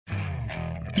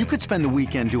You could spend the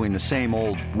weekend doing the same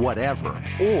old whatever,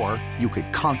 or you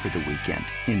could conquer the weekend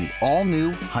in the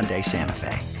all-new Hyundai Santa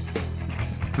Fe.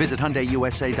 Visit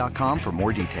HyundaiUSA.com for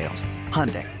more details.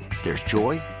 Hyundai, there's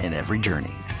joy in every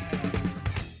journey.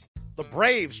 The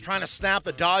Braves trying to snap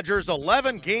the Dodgers'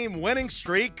 11-game winning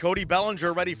streak. Cody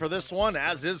Bellinger ready for this one,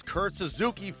 as is Kurt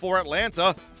Suzuki for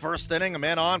Atlanta. First inning, a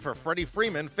man on for Freddie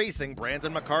Freeman facing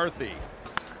Brandon McCarthy.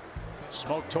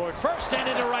 Smoke toward first and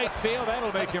into right field.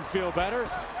 That'll make him feel better.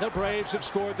 The Braves have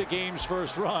scored the game's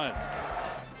first run.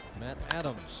 Matt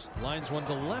Adams lines one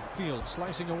to left field,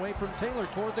 slicing away from Taylor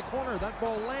toward the corner. That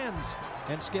ball lands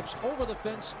and skips over the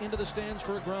fence into the stands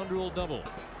for a ground rule double.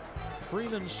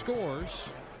 Freeman scores.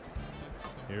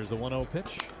 Here's the 1-0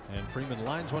 pitch, and Freeman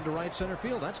lines one to right center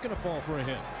field. That's going to fall for a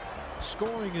hit.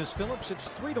 Scoring is Phillips. It's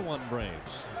 3-1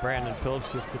 Braves. Brandon Phillips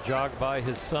gets the jog by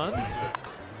his son.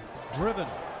 Driven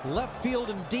left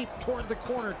field and deep toward the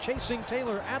corner, chasing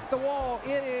Taylor at the wall.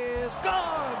 It is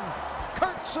gone.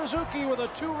 Kurt Suzuki with a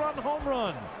 2-run home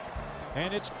run,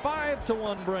 and it's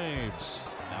 5-1 Braves.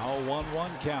 Now a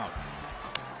 1-1 count.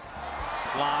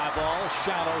 Fly ball,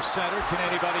 shallow center. Can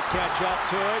anybody catch up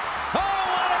to it? Oh,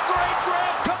 what a great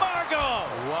grab,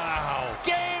 Camargo! Wow.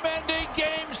 Game-ending,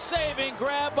 game-saving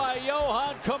grab by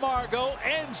Johan Camargo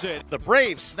ends it. The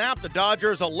Braves snap the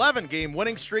Dodgers' 11-game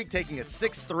winning streak, taking it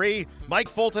 6-3. Mike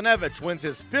Fultonevich wins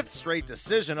his 5th straight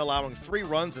decision, allowing 3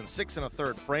 runs in 6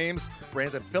 1/3 frames.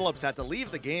 Brandon Phillips had to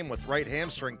leave the game with right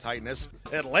hamstring tightness.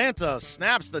 Atlanta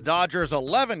snaps the Dodgers'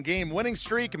 11-game winning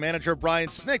streak. Manager Brian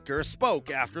Snitker spoke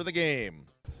after the game.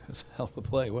 It's a hell of a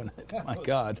play, wasn't it? My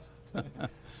God.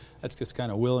 That's just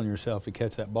kind of willing yourself to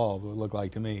catch that ball, it would look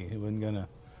like to me. He wasn't going to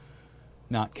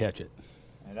not catch it.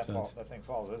 And that thing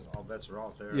falls, all bets are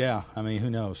off there. Yeah, I mean, who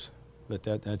knows? But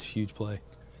that's a huge play.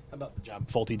 How about the job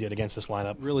Fulte did against this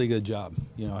lineup? Really good job.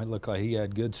 You know, it looked like he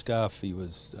had good stuff. He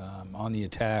was on the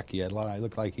attack. He had it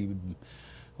looked like he had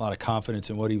a lot of confidence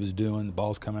in what he was doing. The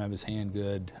ball's coming out of his hand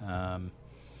good.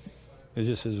 It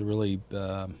just is a really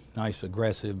nice,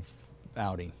 aggressive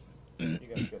outing. You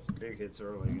guys got some big hits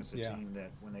early against a team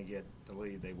that when they get the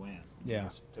lead, they win. You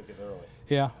just took it early.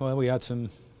 Yeah, well, we had some,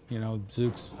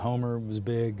 Zook's homer was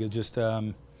big. It just,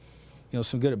 some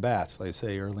good at-bats, like I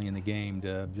say, early in the game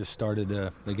to just started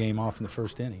the game off in the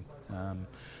first inning.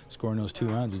 Scoring those 2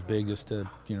 runs was big just to,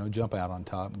 jump out on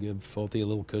top and give Fulte a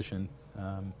little cushion.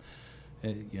 Then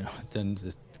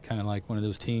it's kind of like one of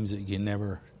those teams that you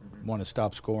never want to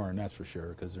stop scoring, that's for sure,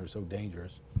 because they're so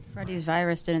dangerous. Freddie's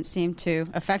virus didn't seem to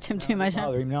affect him too much.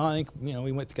 I think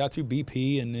we got through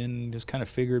BP and then just kind of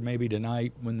figured maybe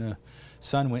tonight when the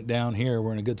sun went down here,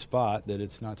 we're in a good spot that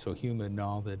it's not so humid and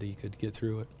all that he could get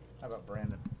through it. How about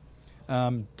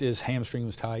Brandon? His hamstring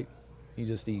was tight.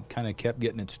 He kind of kept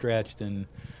getting it stretched, and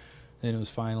then it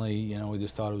was finally, we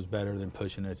just thought it was better than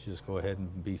pushing it. Just go ahead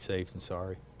and be safe than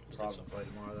sorry. Probably play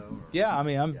tomorrow though. Yeah, I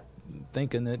mean I'm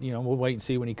thinking that we'll wait and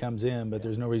see when he comes in, but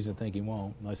there's no reason to think he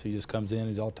won't unless he just comes in,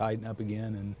 he's all tightened up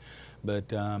again.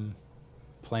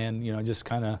 Plan, just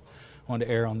kind of wanted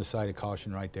to err on the side of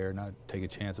caution right there, not take a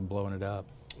chance of blowing it up.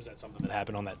 Was that something that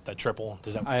happened on that triple?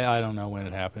 I don't know when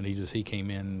it happened. He came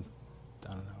in,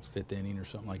 I don't know, 5th inning or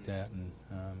something like that, and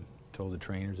told the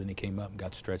trainers, and he came up and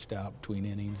got stretched out between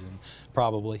innings, and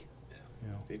probably.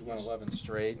 They'd won 11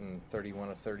 straight and 31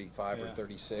 of 35 or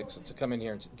 36. And to come in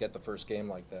here and get the first game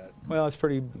like that. Well, it's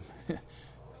pretty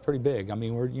big. I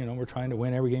mean, we're trying to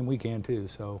win every game we can too.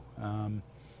 So,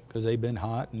 because they've been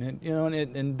hot, and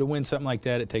and to win something like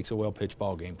that, it takes a well-pitched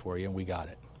ball game for you, and we got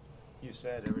it. You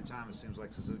said every time it seems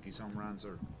like Suzuki's home runs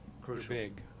are crucial. They're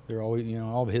big. They're always,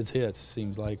 all of his hits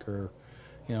seems like are,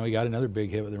 he got another big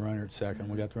hit with the runner at second.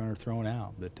 We got the runner thrown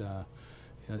out, but.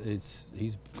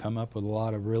 He's come up with a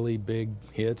lot of really big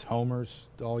hits, homers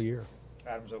all year.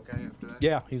 Adams okay after that?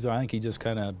 Yeah, I think he just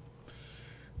kind of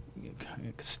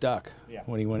stuck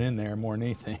when he went in there more than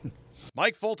anything.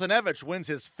 Mike Fultonevich wins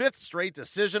his 5th straight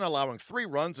decision, allowing 3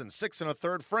 runs in 6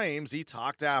 1/3 frames. He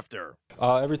talked after.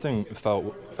 Everything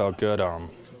felt good.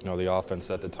 The offense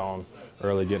set the tone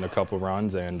early, getting a couple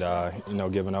runs, and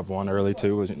giving up one early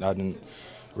too. That didn't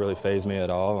really faze me at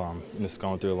all. Just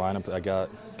going through the lineup, I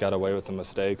got away with some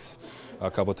mistakes a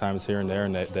couple times here and there,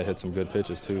 and they hit some good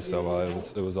pitches too. So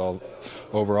it was all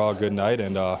overall a good night,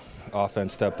 and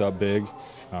offense stepped up big,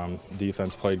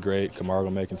 Defense played great. Camargo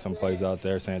making some plays out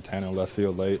there. Santana in left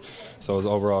field late. So it was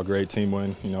overall a great team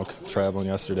win, traveling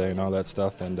yesterday and all that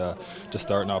stuff, and just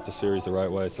starting off the series the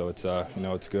right way. So it's,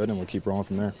 it's good, and we'll keep rolling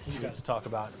from there. You guys talk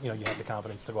about, you have the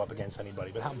confidence to go up against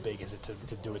anybody, but how big is it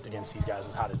to do it against these guys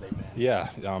as hot as they've been? Yeah,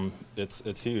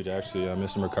 it's huge, actually.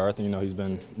 Mr. McCarthy, he's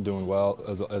been doing well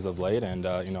as of late, and,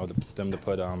 them to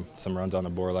put some runs on the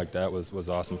board like that was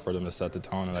awesome for them to set the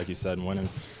tone. And like you said, winning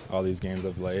all these games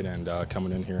of late and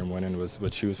coming in here and winning was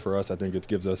huge for us. I think it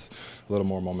gives us a little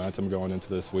more momentum going into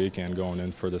this week and going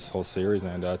in for this whole series,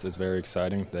 and it's very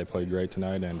exciting. They played great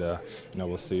tonight, and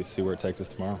we'll see where it takes us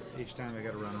tomorrow. Each time they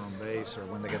got a runner on base, or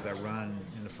when they get that run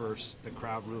in the first, the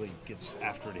crowd really gets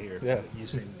after it here. Yeah. You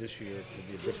seem this year to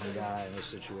be a different guy in those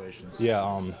situations.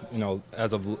 Yeah,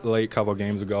 as of late, couple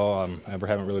games ago, I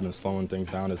haven't really been slowing things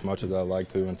down as much as I'd like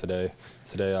to, and today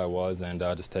I was, and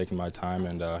just taking my time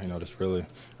and just really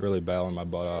battling my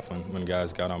butt off when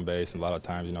guys got on base. And a lot of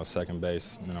times, second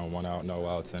base, 1 out, no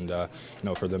outs, and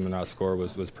for them to not score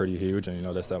was pretty huge. And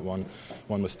that's that one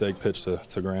mistake pitch to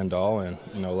Grandal,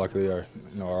 and luckily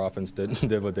our offense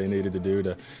did what they needed to do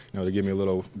to give me a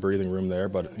little breathing room there.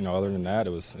 But other than that, it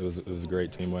was a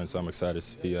great team win. So I'm excited to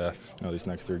see these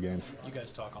next 3 games. You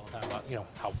guys talk all the time about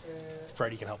how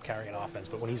Freddie can help carry an offense,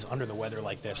 but when he's under the weather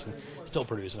like this and still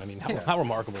producing, how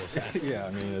remarkable is that?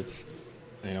 Yeah, it's.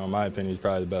 In my opinion, he's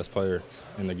probably the best player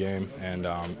in the game. And,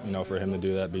 for him to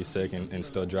do that, be sick and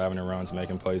still driving in runs,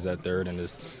 making plays at third, and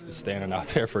just standing out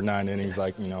there for 9 innings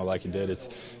like he did, it's,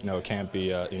 it can't be,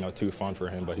 too fun for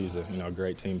him. But he's a,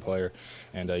 great team player,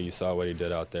 and you saw what he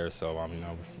did out there. So,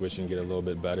 wish he can get a little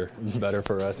bit better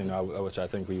for us, which I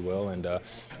think we will, and,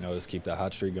 just keep that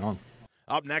hot streak going.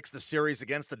 Up next, the series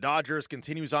against the Dodgers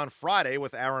continues on Friday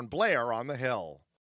with Aaron Blair on the hill.